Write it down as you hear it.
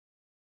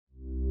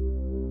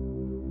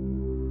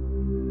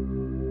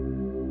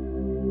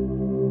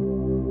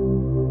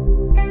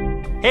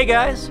Hey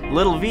guys,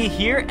 Little V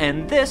here,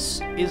 and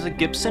this is a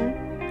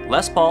Gibson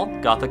Les Paul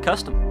Gothic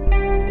Custom.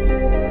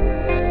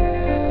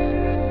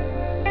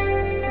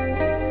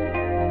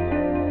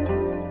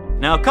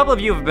 Now, a couple of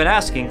you have been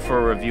asking for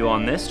a review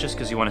on this just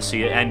because you want to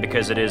see it and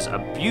because it is a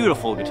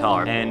beautiful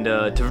guitar. And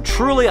to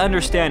truly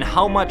understand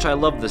how much I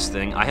love this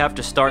thing, I have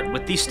to start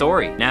with the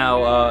story.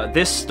 Now,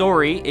 this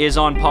story is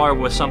on par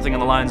with something on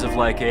the lines of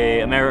like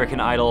a American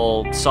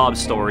Idol sob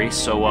story,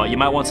 so you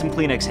might want some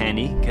Kleenex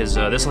handy because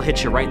this will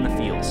hit you right in the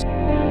feels.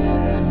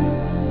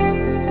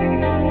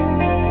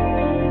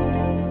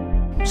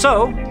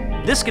 So,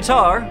 this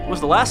guitar was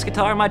the last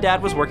guitar my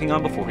dad was working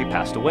on before he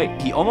passed away.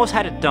 He almost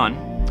had it done,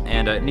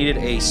 and it needed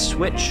a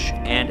switch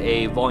and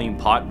a volume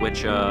pot,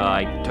 which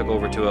I took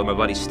over to my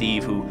buddy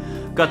Steve, who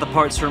got the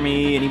parts for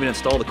me and even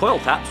installed the coil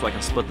tap so I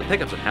can split the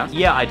pickups in half.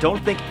 Yeah, I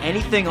don't think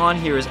anything on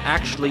here is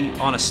actually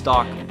on a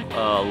stock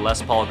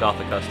Les Paul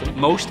Gothic Custom.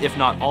 Most, if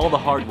not all, the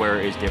hardware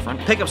is different.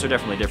 Pickups are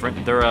definitely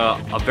different. They're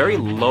a very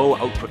low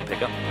output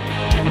pickup.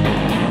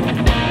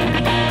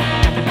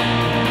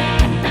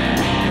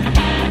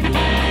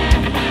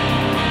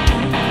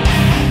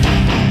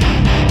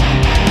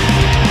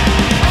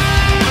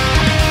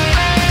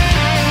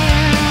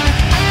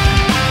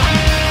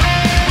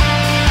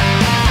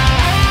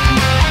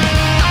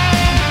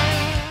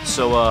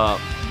 So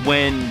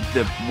when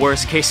the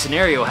worst case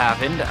scenario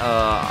happened,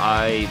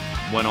 I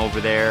went over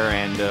there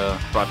and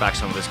brought back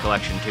some of his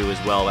collection too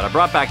as well. But I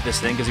brought back this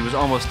thing because he was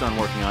almost done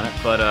working on it.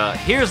 But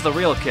here's the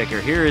real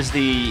kicker. Here is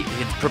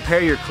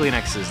prepare your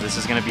Kleenexes. This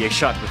is going to be a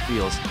shot to the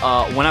feels.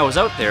 When I was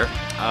out there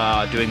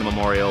doing the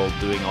memorial,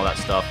 doing all that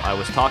stuff, I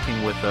was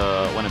talking with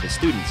one of his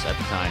students at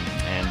the time.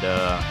 And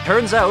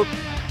turns out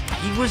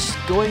he was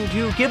going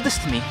to give this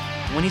to me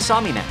when he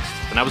saw me next.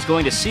 And I was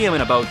going to see him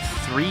in about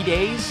 3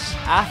 days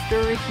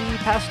after he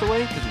passed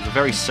away, because it was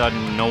very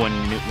sudden, no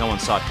one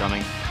saw it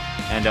coming.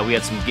 And we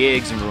had some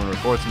gigs and we were going to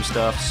record some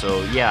stuff,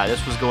 so yeah, he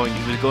was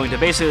going to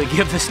basically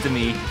give this to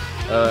me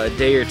a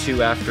day or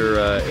two after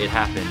it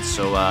happened.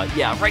 So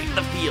yeah, right in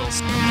the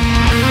feels.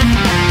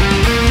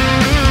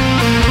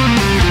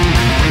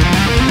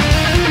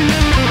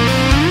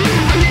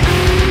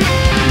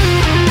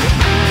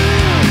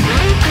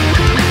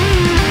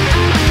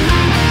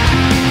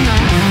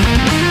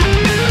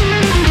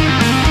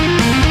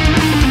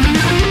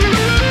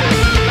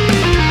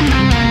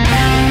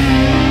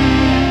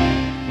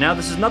 Now,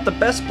 this is not the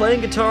best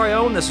playing guitar I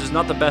own, this is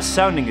not the best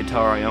sounding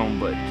guitar I own,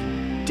 but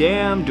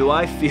damn do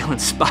I feel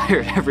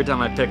inspired every time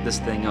I pick this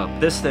thing up.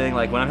 This thing,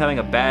 like when I'm having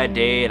a bad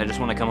day and I just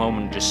want to come home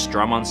and just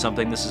strum on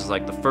something, this is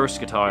like the first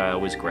guitar I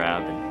always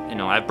grab. And, you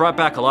know, I've brought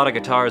back a lot of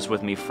guitars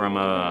with me from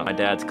my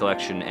dad's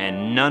collection,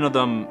 and none of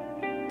them,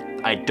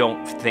 I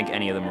don't think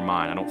any of them are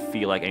mine. I don't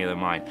feel like any of them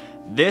are mine.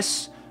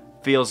 This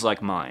feels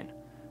like mine,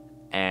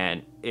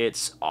 and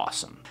it's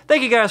awesome.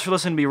 Thank you guys for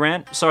listening to me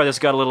rant. Sorry this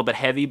got a little bit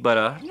heavy,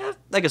 but yeah,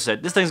 like I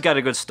said, this thing's got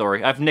a good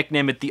story. I've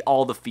nicknamed it the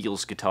All the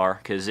Feels guitar,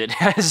 because it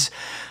has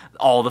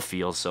all the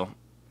feels, so.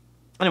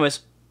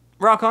 Anyways,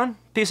 rock on,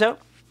 peace out.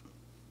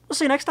 We'll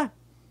see you next time.